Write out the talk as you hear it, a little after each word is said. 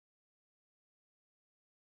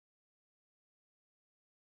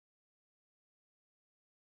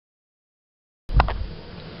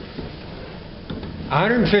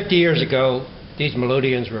150 years ago, these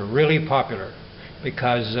melodeons were really popular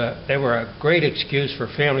because they were a great excuse for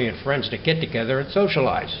family and friends to get together and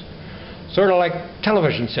socialize. Sort of like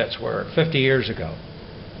television sets were 50 years ago.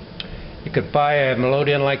 You could buy a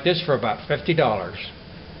melodeon like this for about $50.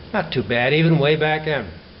 Not too bad, even way back then.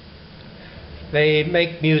 They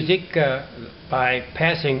make music by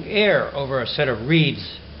passing air over a set of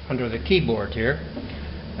reeds under the keyboard here.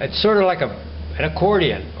 It's sort of like an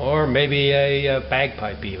accordion, or maybe a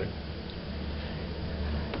bagpipe even.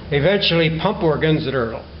 Eventually, pump organs that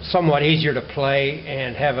are somewhat easier to play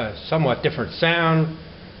and have a somewhat different sound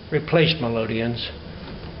replaced melodeons.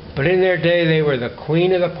 But in their day, they were the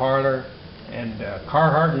queen of the parlor, and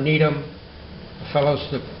Carhart and Needham, the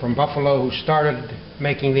fellows from Buffalo who started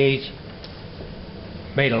making these,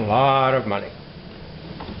 made a lot of money.